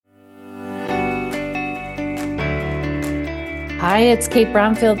Hi, it's Kate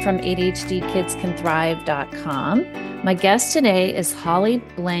Brownfield from ADHDkidscanthrive.com. My guest today is Holly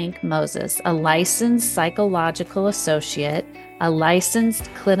Blank Moses, a licensed psychological associate, a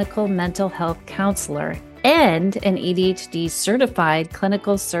licensed clinical mental health counselor, and an ADHD certified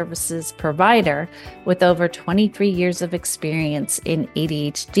clinical services provider with over 23 years of experience in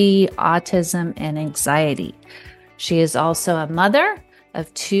ADHD, autism, and anxiety. She is also a mother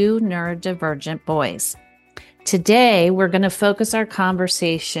of two neurodivergent boys. Today, we're going to focus our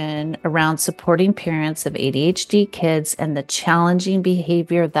conversation around supporting parents of ADHD kids and the challenging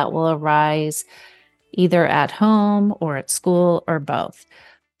behavior that will arise either at home or at school or both.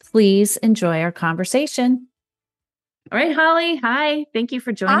 Please enjoy our conversation. All right, Holly. Hi. Thank you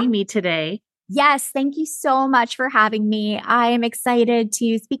for joining me today. Yes, thank you so much for having me. I am excited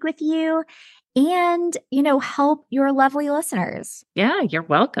to speak with you and, help your lovely listeners. Yeah, you're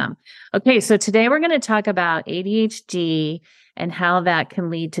welcome. Okay, so today we're going to talk about ADHD and how that can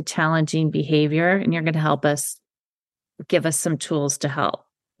lead to challenging behavior. And you're going to give us some tools to help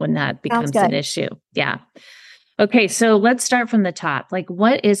when that becomes an issue. Yeah. Okay, so let's start from the top. Like,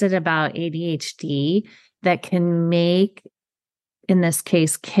 what is it about ADHD that can make, in this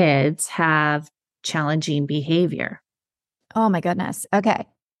case, kids have challenging behavior? Oh my goodness. Okay.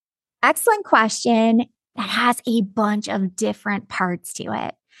 Excellent question that has a bunch of different parts to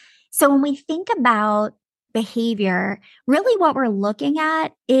it. So when we think about behavior, really what we're looking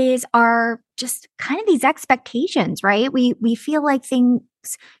at is our just kind of these expectations, right? We feel like things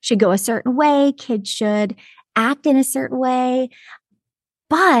should go a certain way, kids should act in a certain way,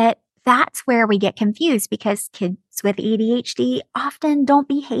 but that's where we get confused because kids with ADHD often don't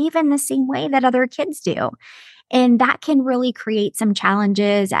behave in the same way that other kids do. And that can really create some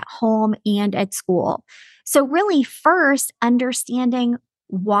challenges at home and at school. So really first understanding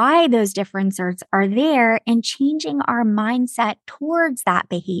why those differences are there and changing our mindset towards that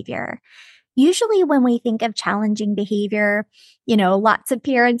behavior. Usually when we think of challenging behavior, lots of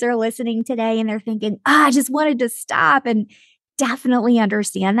parents are listening today and they're thinking, I just wanted to stop, and definitely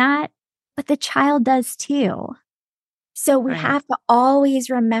understand that. But the child does too. So we have to always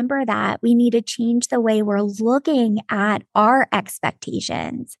remember that we need to change the way we're looking at our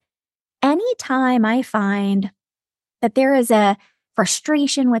expectations. Anytime I find that there is a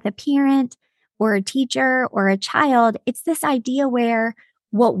frustration with a parent or a teacher or a child, it's this idea where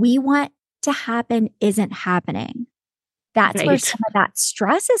what we want to happen isn't happening. That's where some of that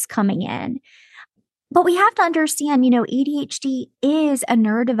stress is coming in. But we have to understand, ADHD is a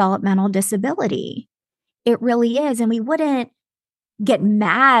neurodevelopmental disability. It really is. And we wouldn't get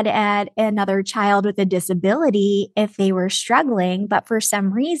mad at another child with a disability if they were struggling. But for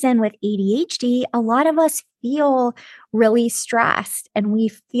some reason with ADHD, a lot of us feel really stressed and we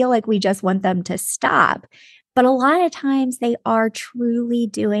feel like we just want them to stop. But a lot of times they are truly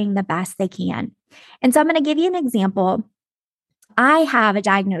doing the best they can. And so I'm going to give you an example. I have a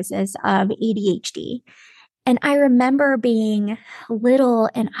diagnosis of ADHD. And I remember being little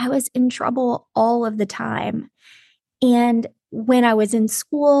and I was in trouble all of the time. And when I was in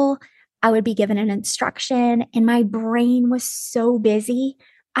school, I would be given an instruction and my brain was so busy.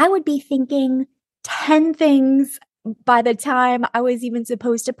 I would be thinking 10 things by the time I was even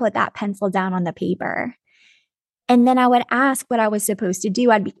supposed to put that pencil down on the paper. And then I would ask what I was supposed to do.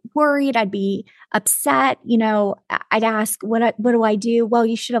 I'd be worried. I'd be upset. I'd ask, what do I do? Well,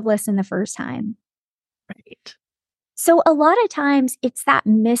 you should have listened the first time. Right. So a lot of times it's that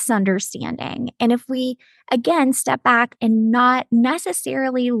misunderstanding. And if we, again, step back and not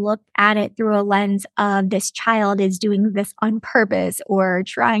necessarily look at it through a lens of this child is doing this on purpose or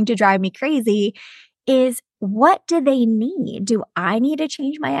trying to drive me crazy, is what do they need? Do I need to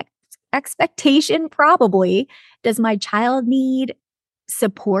change my expectation? Probably. Does my child need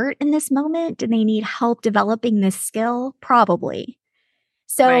support in this moment? Do they need help developing this skill? Probably.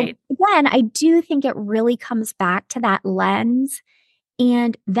 So again, I do think it really comes back to that lens,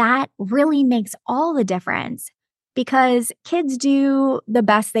 and that really makes all the difference because kids do the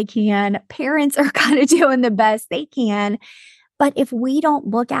best they can. Parents are kind of doing the best they can. But if we don't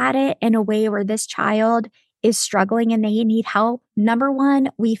look at it in a way where this child is struggling and they need help, number one,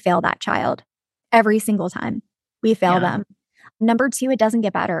 we fail that child every single time. We fail them. Number two, it doesn't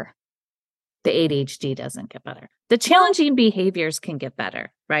get better. The ADHD doesn't get better. The challenging behaviors can get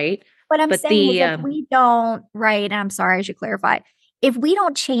better, right? What I'm saying is if we don't, and I'm sorry, I should clarify. If we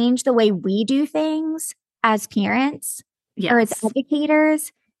don't change the way we do things as parents or as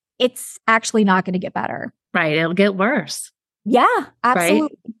educators, it's actually not going to get better. Right. It'll get worse. Yeah,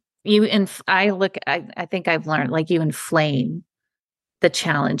 absolutely. Right? I think I've learned, like, you inflame the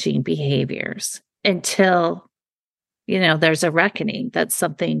challenging behaviors until there's a reckoning that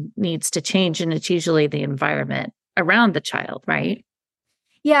something needs to change. And it's usually the environment around the child, right?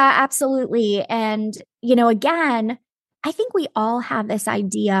 Yeah, absolutely. And, again, I think we all have this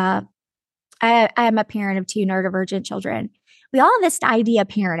idea. I am a parent of two neurodivergent children. We all have this idea of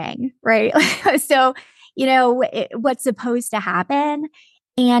parenting, right? So, what's supposed to happen.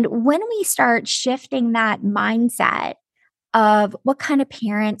 And when we start shifting that mindset of what kind of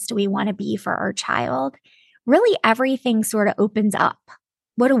parents do we want to be for our child, really everything sort of opens up.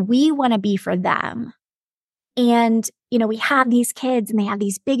 What do we want to be for them? And, we have these kids and they have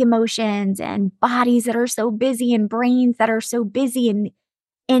these big emotions and bodies that are so busy and brains that are so busy.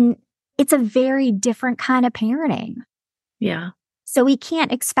 And it's a very different kind of parenting. Yeah. So we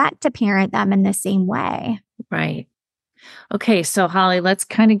can't expect to parent them in the same way. Right. Okay. So Holly, let's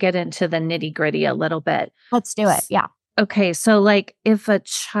kind of get into the nitty gritty a little bit. Let's do it. Yeah. Okay. So like if an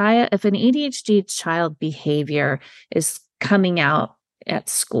ADHD child behavior is coming out at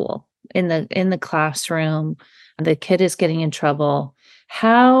school in the classroom, the kid is getting in trouble,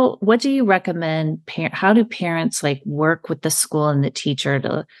 what do you recommend? How do parents like work with the school and the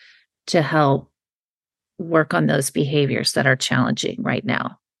teacher to help work on those behaviors that are challenging right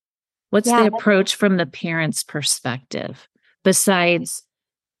now? What's the approach from the parent's perspective besides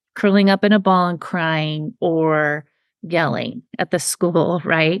curling up in a ball and crying or yelling at the school,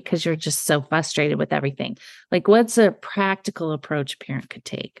 right? Because you're just so frustrated with everything. Like, what's a practical approach a parent could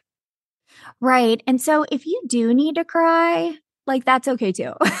take? Right. And so if you do need to cry, like that's okay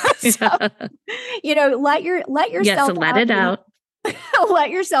too. So, let yourself let it out. Let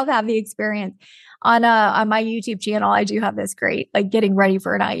yourself have the experience. On my YouTube channel, I do have this great like getting ready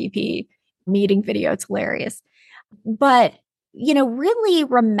for an IEP meeting video. It's hilarious. But, really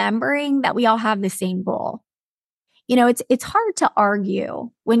remembering that we all have the same goal. It's hard to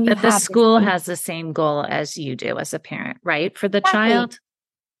argue when you have the school has the same goal as you do as a parent, right? For the child.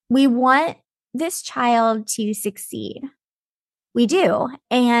 We want this child to succeed. We do.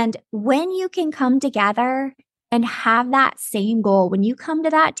 And when you can come together and have that same goal, when you come to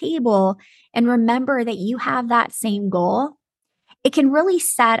that table and remember that you have that same goal, it can really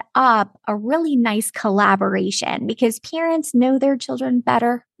set up a really nice collaboration because parents know their children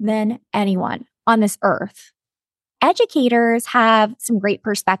better than anyone on this earth. Educators have some great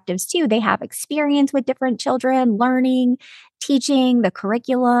perspectives too. They have experience with different children, learning, teaching, the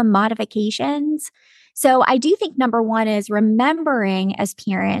curriculum, modifications. So I do think number one is remembering as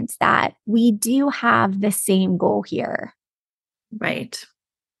parents that we do have the same goal here. Right.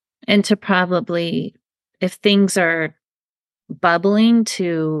 And to probably, if things are bubbling,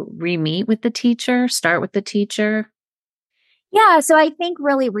 to re-meet with the teacher, start with the teacher. Yeah. So I think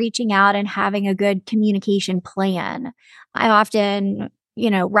really reaching out and having a good communication plan. I often,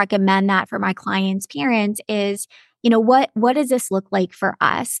 recommend that for my clients' parents is, what does this look like for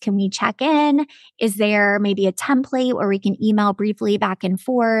us? Can we check in? Is there maybe a template where we can email briefly back and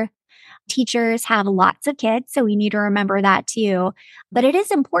forth? Teachers have lots of kids, so we need to remember that too. But it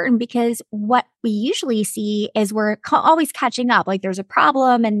is important because what we usually see is we're always catching up. Like there's a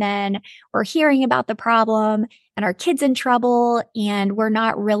problem and then we're hearing about the problem and our kid's in trouble and we're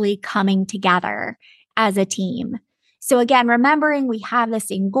not really coming together as a team. So again, remembering we have the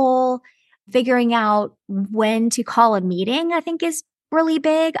same goal, figuring out when to call a meeting, I think is really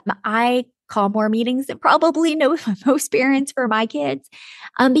big. I call more meetings than probably most parents for my kids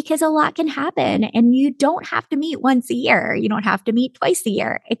because a lot can happen and you don't have to meet once a year. You don't have to meet twice a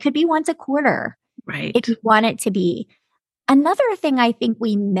year. It could be once a quarter. Right. If you want it to be. Another thing I think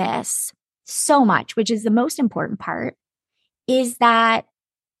we miss so much, which is the most important part, is that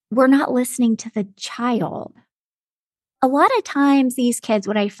we're not listening to the child. A lot of times these kids,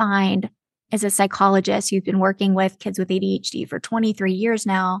 what I find as a psychologist who's been working with kids with ADHD for 23 years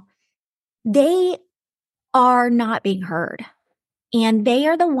now, they are not being heard. And they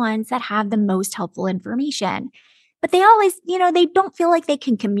are the ones that have the most helpful information. But they always, they don't feel like they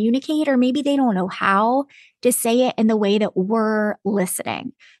can communicate, or maybe they don't know how to say it in the way that we're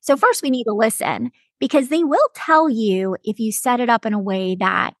listening. So first we need to listen because they will tell you if you set it up in a way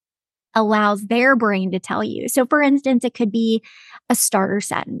that allows their brain to tell you. So for instance, it could be a starter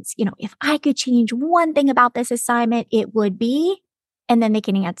sentence. If I could change one thing about this assignment, it would be, and then they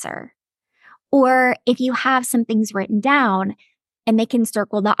can answer. Or if you have some things written down and they can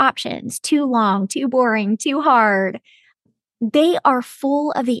circle the options, too long, too boring, too hard. They are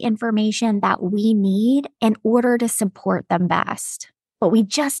full of the information that we need in order to support them best. But we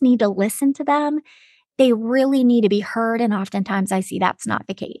just need to listen to them. They really need to be heard. And oftentimes I see that's not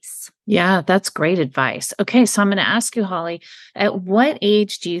the case. Yeah, that's great advice. Okay, so I'm going to ask you, Holly, at what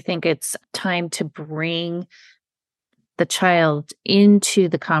age do you think it's time to bring the child into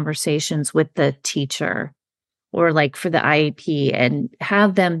the conversations with the teacher or like for the IEP and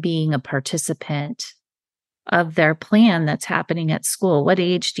have them being a participant of their plan that's happening at school? What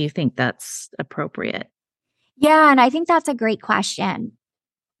age do you think that's appropriate? Yeah. And I think that's a great question.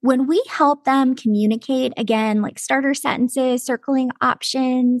 When we help them communicate, again, like starter sentences, circling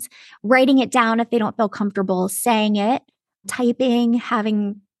options, writing it down if they don't feel comfortable saying it, typing,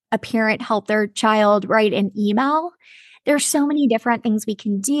 having a parent help their child write an email, there's so many different things we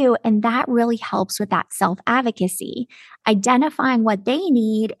can do. And that really helps with that self advocacy, identifying what they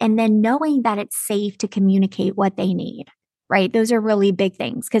need and then knowing that it's safe to communicate what they need. Right. Those are really big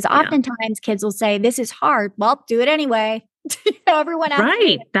things because Yeah. oftentimes kids will say, "This is hard." Well, do it anyway. Everyone has to do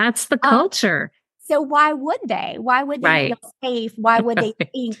Right. it. That's the culture. So why would they? Why would they Right. feel safe? Why would they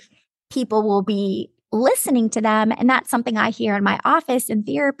think people will be listening to them? And that's something I hear in my office in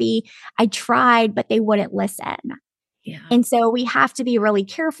therapy. I tried, but they wouldn't listen. Yeah. And so we have to be really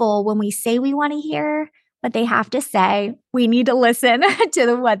careful when we say we want to hear what they have to say. We need to listen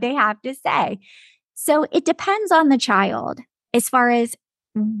to what they have to say. So it depends on the child as far as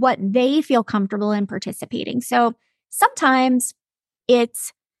what they feel comfortable in participating. So sometimes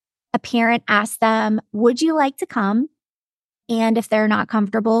it's a parent asks them, "Would you like to come?" And if they're not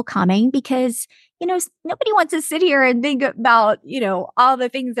comfortable coming, because, nobody wants to sit here and think about, all the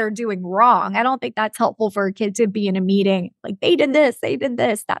things they're doing wrong. I don't think that's helpful for a kid to be in a meeting like they did this, they did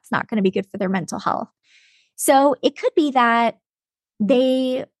this. That's not going to be good for their mental health. So it could be that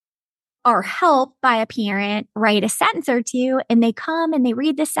they are helped by a parent write a sentence or two and they come and they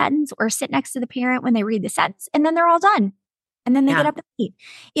read the sentence or sit next to the parent when they read the sentence and then they're all done. And then they get up and leave.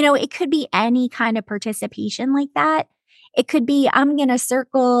 It could be any kind of participation like that. It could be, I'm going to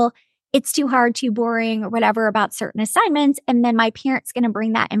circle, it's too hard, too boring, or whatever about certain assignments. And then my parent's going to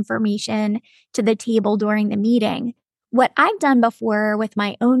bring that information to the table during the meeting. What I've done before with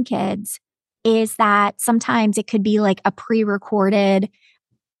my own kids is that sometimes it could be like a pre-recorded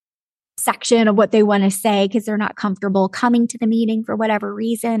section of what they want to say because they're not comfortable coming to the meeting for whatever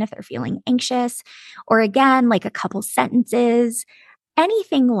reason, if they're feeling anxious, or again, like a couple sentences,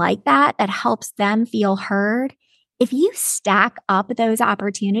 anything like that that helps them feel heard. If you stack up those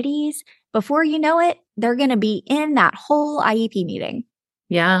opportunities, before you know it, they're going to be in that whole IEP meeting.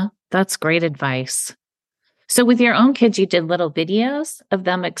 Yeah, that's great advice. So with your own kids, you did little videos of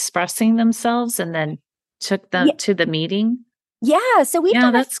them expressing themselves and then took them to the meeting? Yeah. So we've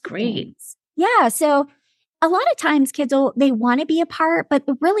done that's great. things. Yeah. So a lot of times kids they want to be a part, but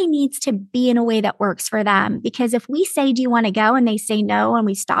it really needs to be in a way that works for them. Because if we say, "Do you want to go?" and they say no, and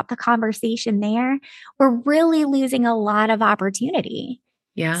we stop the conversation there, we're really losing a lot of opportunity.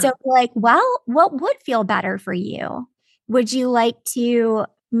 Yeah. So like, well, what would feel better for you? Would you like to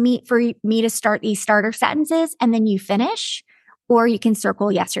meet for me to start these starter sentences and then you finish? Or you can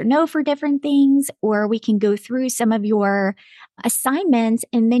circle yes or no for different things, or we can go through some of your assignments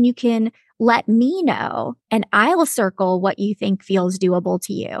and then you can let me know and I'll circle what you think feels doable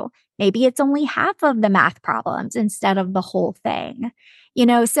to you. Maybe it's only half of the math problems instead of the whole thing.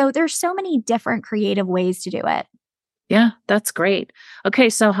 So there's so many different creative ways to do it. Yeah, that's great. Okay,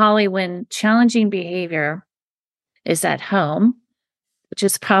 so Holly, when challenging behavior is at home, which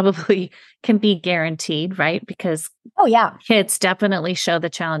is probably can be guaranteed, right? Because kids definitely show the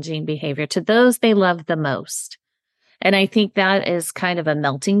challenging behavior to those they love the most. And I think that is kind of a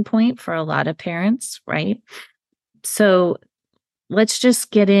melting point for a lot of parents, right? So let's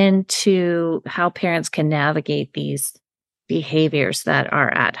just get into how parents can navigate these behaviors that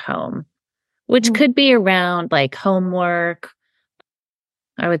are at home, which could be around like homework.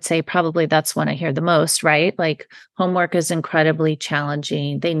 I would say probably that's one I hear the most, right? Like homework is incredibly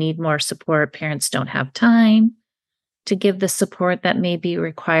challenging. They need more support. Parents don't have time to give the support that may be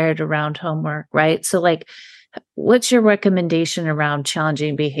required around homework, right? So like, what's your recommendation around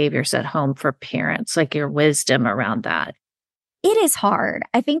challenging behaviors at home for parents, like your wisdom around that? It is hard.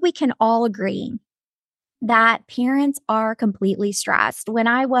 I think we can all agree that parents are completely stressed. When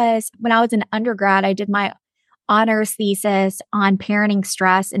I was an undergrad, I did my honors thesis on parenting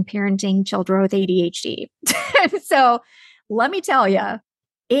stress and parenting children with ADHD. So let me tell you,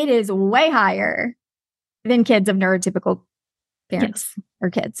 it is way higher than kids of neurotypical parents or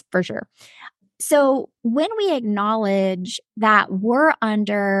kids for sure. So when we acknowledge that we're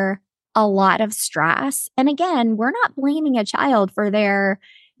under a lot of stress, and again, we're not blaming a child for their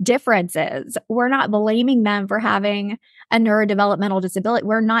differences. We're not blaming them for having a neurodevelopmental disability.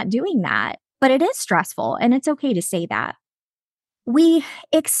 We're not doing that, but it is stressful and it's okay to say that. We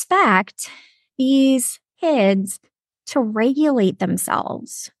expect these kids to regulate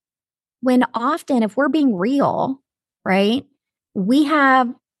themselves when often, if we're being real, right? We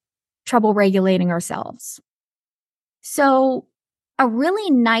have trouble regulating ourselves. So, a really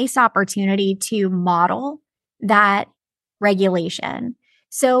nice opportunity to model that regulation.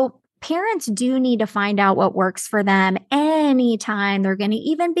 So, parents do need to find out what works for them anytime they're going to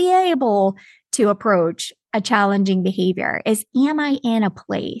even be able to approach a challenging behavior. Is, am I in a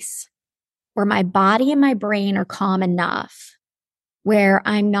place where my body and my brain are calm enough where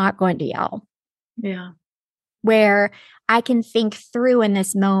I'm not going to yell? Yeah. Where I can think through in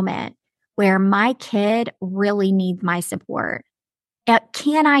this moment where my kid really needs my support.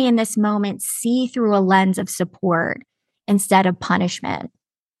 Can I, in this moment, see through a lens of support instead of punishment?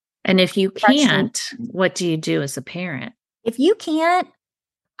 And if you Especially can't, what do you do as a parent? if you can't,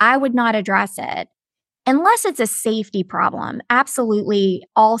 I would not address it unless it's a safety problem. Absolutely,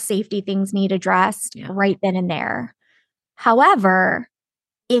 all safety things need addressed right then and there. However,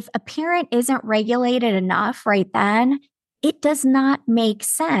 if a parent isn't regulated enough right then, it does not make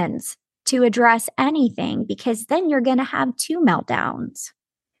sense to address anything because then you're going to have two meltdowns,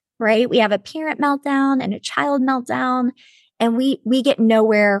 right? We have a parent meltdown and a child meltdown, and we get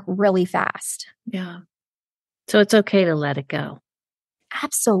nowhere really fast. Yeah. So it's okay to let it go.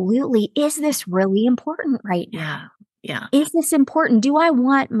 Absolutely. Is this really important right now? Yeah. Is this important? Do I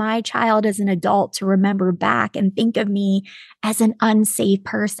want my child as an adult to remember back and think of me as an unsafe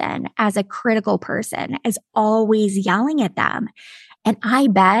person, as a critical person, as always yelling at them? And I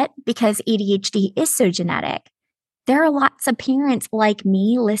bet because ADHD is so genetic, there are lots of parents like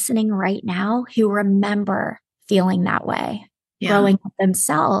me listening right now who remember feeling that way, growing up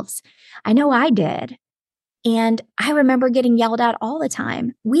themselves. I know I did. And I remember getting yelled at all the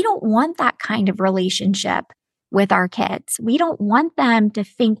time. We don't want that kind of relationship with our kids. We don't want them to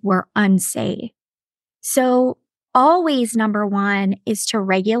think we're unsafe. So, always number one is to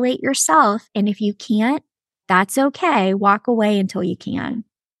regulate yourself. And if you can't, that's okay. Walk away until you can.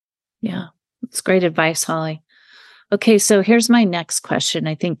 Yeah. That's great advice, Holly. Okay, so here's my next question.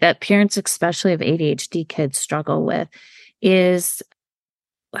 I think that parents, especially of ADHD kids, struggle with is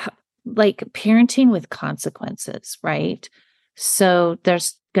like parenting with consequences, right? So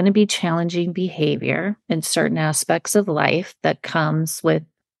there's going to be challenging behavior in certain aspects of life that comes with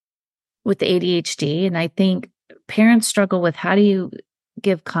ADHD, and I think parents struggle with how do you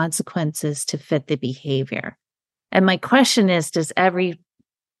give consequences to fit the behavior? And my question is, does every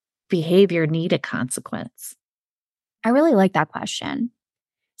behavior need a consequence? I really like that question.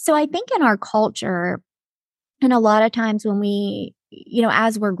 So, I think in our culture, and a lot of times when we,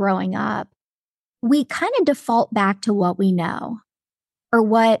 as we're growing up, we kind of default back to what we know or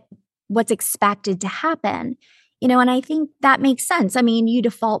what's expected to happen. And I think that makes sense. I mean, you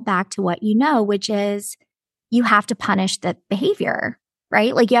default back to what you know, which is you have to punish the behavior,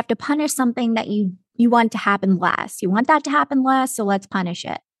 right? Like you have to punish something that you want to happen less. You want that to happen less, so let's punish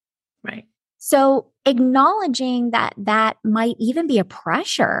it. Right. So acknowledging that that might even be a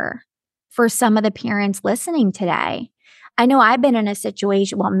pressure for some of the parents listening today. I know I've been in a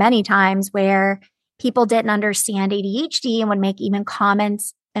situation, well, many times where people didn't understand ADHD and would make even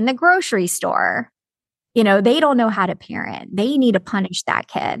comments in the grocery store. They don't know how to parent. They need to punish that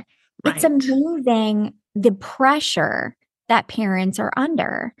kid. Right. It's amazing the pressure that parents are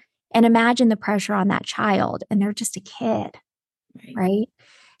under. And imagine the pressure on that child, and they're just a kid, right?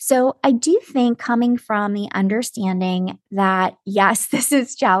 So I do think coming from the understanding that, yes, this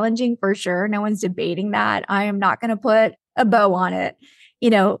is challenging for sure. No one's debating that. I am not going to put a bow on it.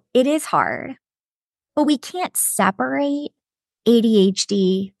 It is hard, but we can't separate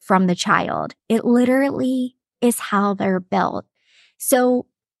ADHD from the child. It literally is how they're built. So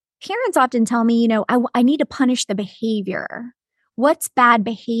parents often tell me, I need to punish the behavior. What's bad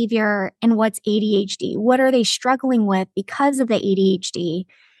behavior and what's ADHD? What are they struggling with because of the ADHD?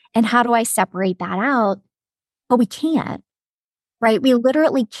 And how do I separate that out? But we can't, right? We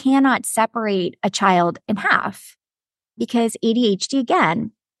literally cannot separate a child in half because ADHD,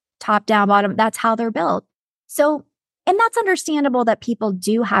 again, top down, bottom, that's how they're built. So, and that's understandable that people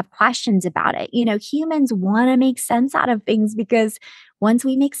do have questions about it. Humans want to make sense out of things because once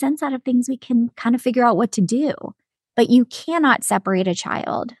we make sense out of things, we can kind of figure out what to do. But you cannot separate a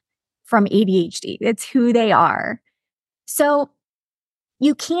child from ADHD. It's who they are. So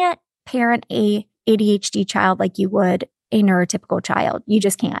you can't parent a ADHD child like you would a neurotypical child. You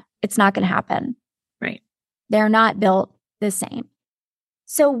just can't. It's not going to happen. Right. They're not built the same.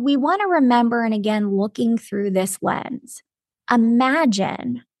 So we want to remember, and again, looking through this lens,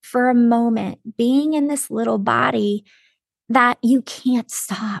 imagine for a moment being in this little body that you can't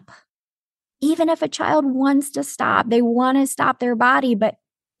stop. Even if a child wants to stop, they want to stop their body, but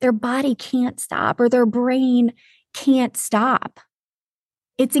their body can't stop, or their brain can't stop.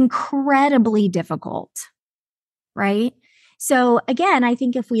 It's incredibly difficult, right? So again, I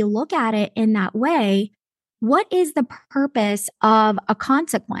think if we look at it in that way, what is the purpose of a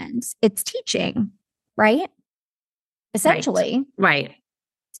consequence? It's teaching, right? Right. Essentially. Right.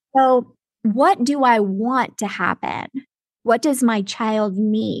 So, what do I want to happen? What does my child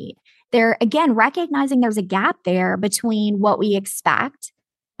need? There, again, recognizing there's a gap there between what we expect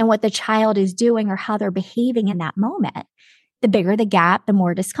and what the child is doing or how they're behaving in that moment. The bigger the gap, the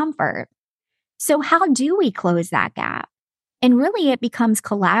more discomfort. So, how do we close that gap? And really, it becomes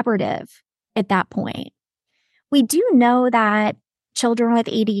collaborative at that point. We do know that children with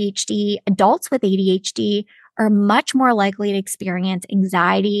ADHD, adults with ADHD, are much more likely to experience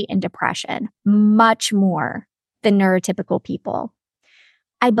anxiety and depression, much more than neurotypical people.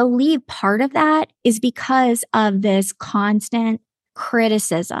 I believe part of that is because of this constant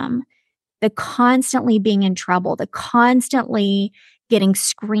criticism, the constantly being in trouble, the constantly getting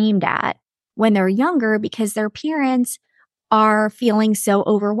screamed at when they're younger because their parents are feeling so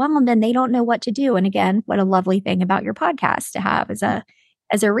overwhelmed and they don't know what to do. And again, what a lovely thing about your podcast to have as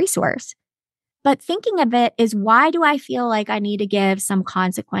a resource. But thinking of it is, why do I feel like I need to give some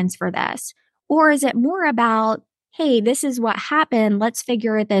consequence for this? Or is it more about, hey, this is what happened. Let's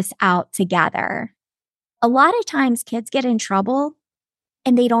figure this out together. A lot of times kids get in trouble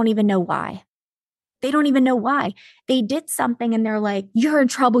and they don't even know why. They don't even know why. They did something and they're like, you're in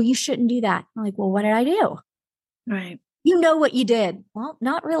trouble. You shouldn't do that. I'm like, well, what did I do? Right. You know what you did. Well,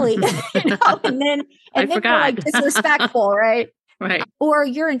 not really. And then I they're like forgot. disrespectful, right? Right. Or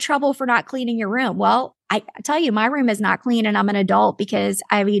you're in trouble for not cleaning your room. Well, I tell you, my room is not clean and I'm an adult because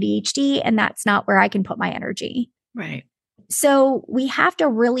I have ADHD and that's not where I can put my energy. Right. So we have to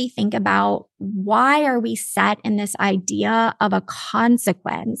really think about, why are we set in this idea of a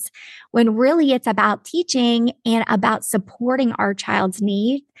consequence when really it's about teaching and about supporting our child's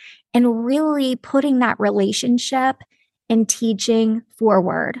need and really putting that relationship and teaching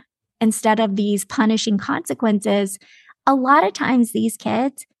forward instead of these punishing consequences. A lot of times these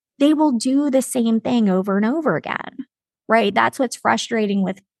kids, they will do the same thing over and over again, right? That's what's frustrating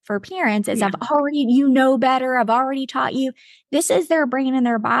for parents is, I've already, you know better. I've already taught you. This is their brain and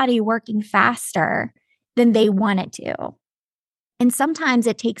their body working faster than they want it to. And sometimes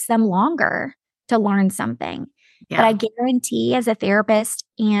it takes them longer to learn something. Yeah. But I guarantee, as a therapist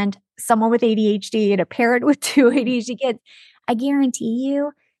and someone with ADHD and a parent with two ADHD kids, I guarantee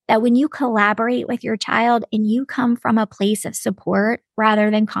you that when you collaborate with your child and you come from a place of support rather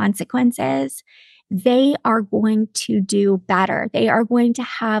than consequences, they are going to do better. They are going to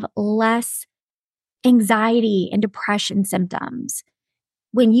have less anxiety and depression symptoms.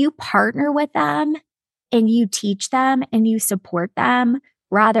 When you partner with them and you teach them and you support them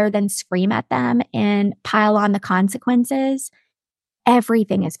rather than scream at them and pile on the consequences,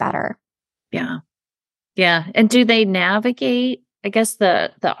 everything is better. Yeah. Yeah. And do they navigate, I guess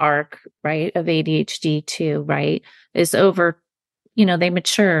the arc, right, of ADHD too, right, is over, they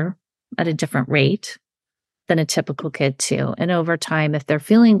mature at a different rate than a typical kid too. And over time, if they're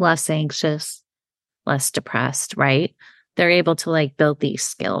feeling less anxious, less depressed, right, they're able to build these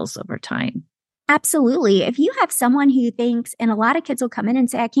skills over time. Absolutely. If you have someone who thinks, and a lot of kids will come in and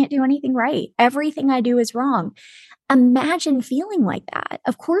say, I can't do anything right, everything I do is wrong. Imagine feeling like that.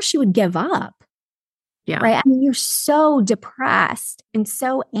 Of course you would give up. Yeah. Right. I mean, you're so depressed and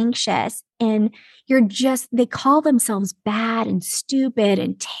so anxious, and they call themselves bad and stupid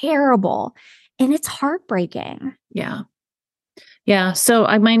and terrible. And it's heartbreaking. Yeah. Yeah. So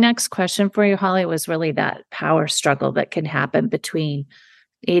my next question for you, Holly, was really that power struggle that can happen between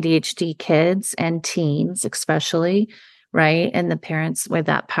ADHD kids and teens, especially, right? And the parents with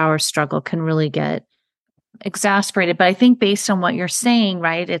that power struggle can really get exasperated. But I think based on what you're saying,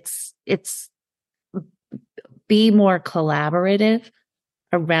 right, it's be more collaborative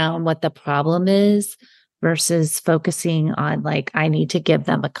around what the problem is versus focusing on I need to give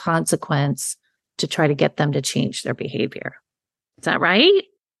them a consequence to try to get them to change their behavior. Is that right?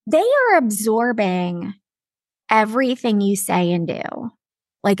 They are absorbing everything you say and do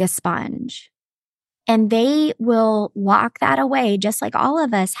like a sponge. And they will lock that away, just like all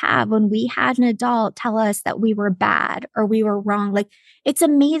of us have when we had an adult tell us that we were bad or we were wrong. It's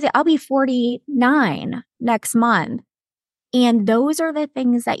amazing. I'll be 49 next month. And those are the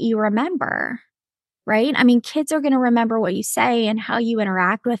things that you remember, right? I mean, kids are going to remember what you say and how you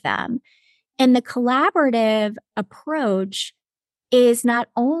interact with them. And the collaborative approach is not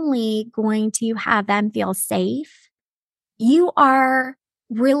only going to have them feel safe, you are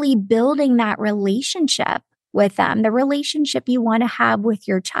really building that relationship with them, the relationship you want to have with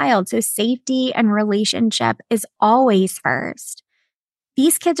your child. So safety and relationship is always first.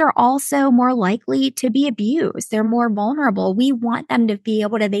 These kids are also more likely to be abused. They're more vulnerable. We want them to be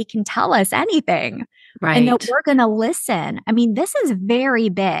able to, they can tell us anything and that Right. we're going to listen. I mean, this is very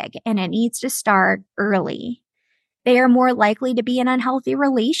big and it needs to start early. They are more likely to be in unhealthy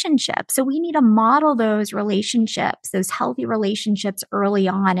relationships. So we need to model those relationships, those healthy relationships early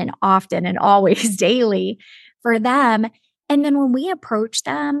on and often and always daily for them. And then when we approach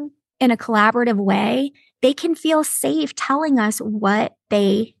them in a collaborative way, they can feel safe telling us what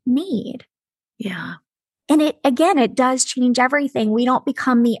they need. Yeah. And it does change everything. We don't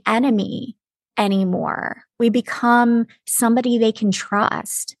become the enemy anymore. We become somebody they can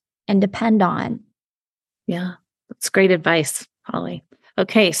trust and depend on. Yeah. That's great advice, Holly.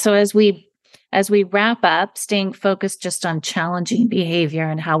 Okay. So as we wrap up, staying focused just on challenging behavior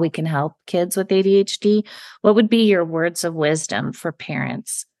and how we can help kids with ADHD, what would be your words of wisdom for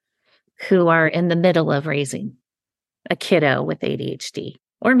parents who are in the middle of raising a kiddo with ADHD,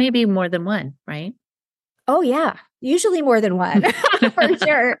 or maybe more than one, right? Oh, yeah. Usually more than one, for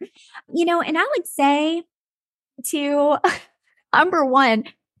sure. And I would say to number one,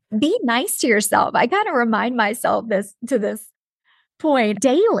 be nice to yourself. I kind of remind myself this point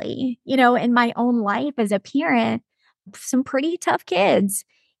daily, in my own life as a parent, some pretty tough kids,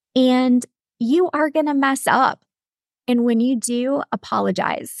 and you are going to mess up. And when you do,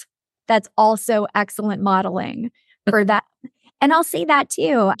 apologize. That's also excellent modeling for that. And I'll say that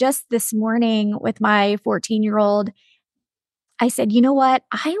too. Just this morning with my 14-year-old, I said, you know what?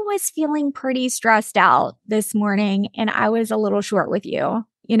 I was feeling pretty stressed out this morning and I was a little short with you,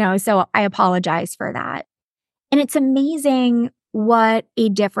 so I apologize for that. And it's amazing what a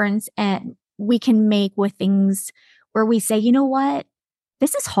difference and we can make with things where we say, you know what?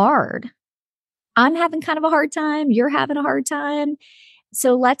 This is hard. I'm having kind of a hard time. You're having a hard time.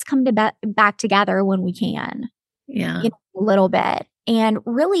 So let's come to back together when we can, Yeah. a little bit. And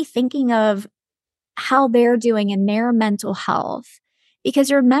really thinking of how they're doing in their mental health. Because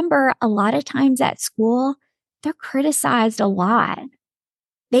remember, a lot of times at school, they're criticized a lot.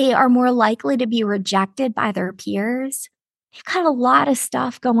 They are more likely to be rejected by their peers. They've got a lot of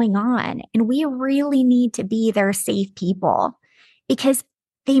stuff going on, and we really need to be their safe people because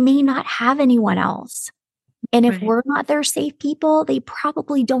they may not have anyone else. And if Right. we're not their safe people, they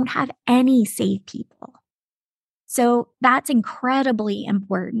probably don't have any safe people. So that's incredibly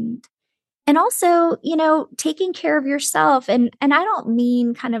important. And also, taking care of yourself. And I don't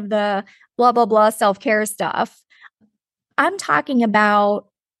mean kind of the blah, blah, blah self-care stuff. I'm talking about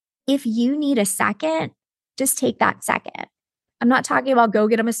if you need a second, just take that second. I'm not talking about go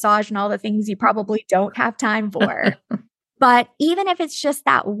get a massage and all the things you probably don't have time for. But even if it's just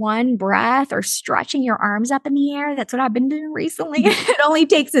that one breath or stretching your arms up in the air, that's what I've been doing recently. It only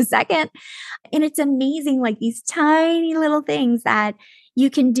takes a second. And it's amazing, like these tiny little things that you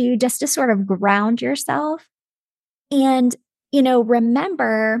can do just to sort of ground yourself. And,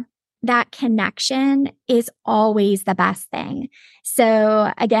 remember that connection is always the best thing.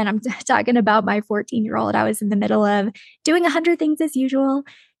 So again, I'm talking about my 14-year-old. I was in the middle of doing 100 things as usual.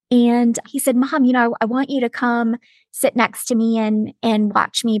 And he said, Mom, I want you to come sit next to me and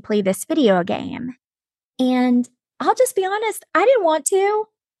watch me play this video game. And I'll just be honest, I didn't want to.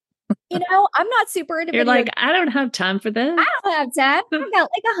 I'm not super into You're video like, games. I don't have time for this. I don't have time. I've got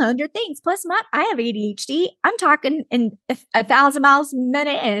like 100 things. Plus, I have ADHD. I'm talking in 1,000 miles a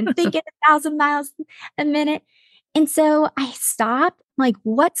minute and thinking 1,000 miles a minute. And so I stopped. Like,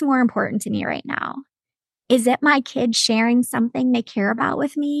 what's more important to me right now? Is it my kid sharing something they care about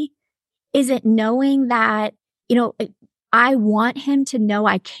with me? Is it knowing that, I want him to know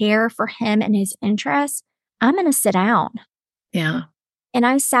I care for him and his interests? I'm going to sit down. Yeah. And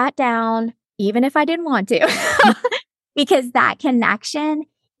I sat down, even if I didn't want to, because that connection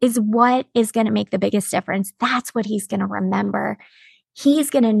is what is going to make the biggest difference. That's what he's going to remember. He's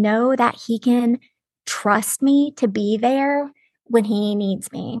going to know that he can trust me to be there when he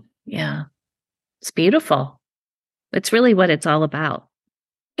needs me. Yeah. It's beautiful. It's really what it's all about.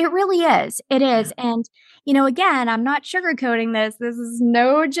 It really is. It is. And, again, I'm not sugarcoating this. This is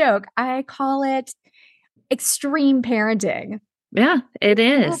no joke. I call it extreme parenting. Yeah, it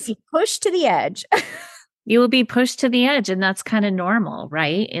is. You'll be pushed to the edge. You will be pushed to the edge, and that's kind of normal,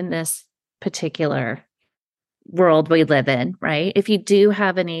 right? In this particular world we live in, right? If you do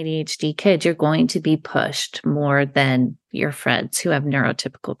have an ADHD kid, you're going to be pushed more than your friends who have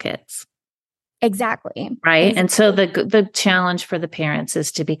neurotypical kids. Exactly. Right. Exactly. And so the challenge for the parents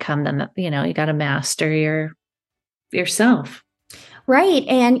is to become them, you got to master yourself. Right.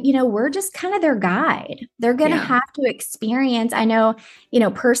 And, we're just kind of their guide. They're going to Yeah. have to experience. I know,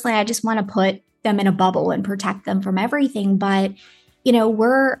 personally, I just want to put them in a bubble and protect them from everything. But,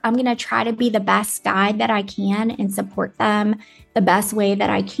 I'm going to try to be the best guide that I can and support them the best way that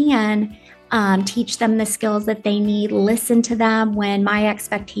I can, teach them the skills that they need, listen to them when my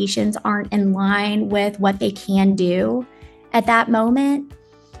expectations aren't in line with what they can do at that moment,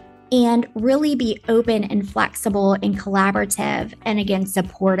 and really be open and flexible and collaborative and, again,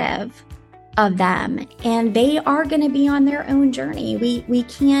 supportive of them. And they are going to be on their own journey. We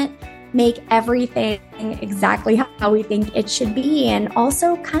can't make everything exactly how we think it should be, and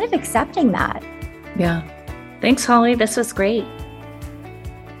also kind of accepting that. Yeah. Thanks, Holly. This was great.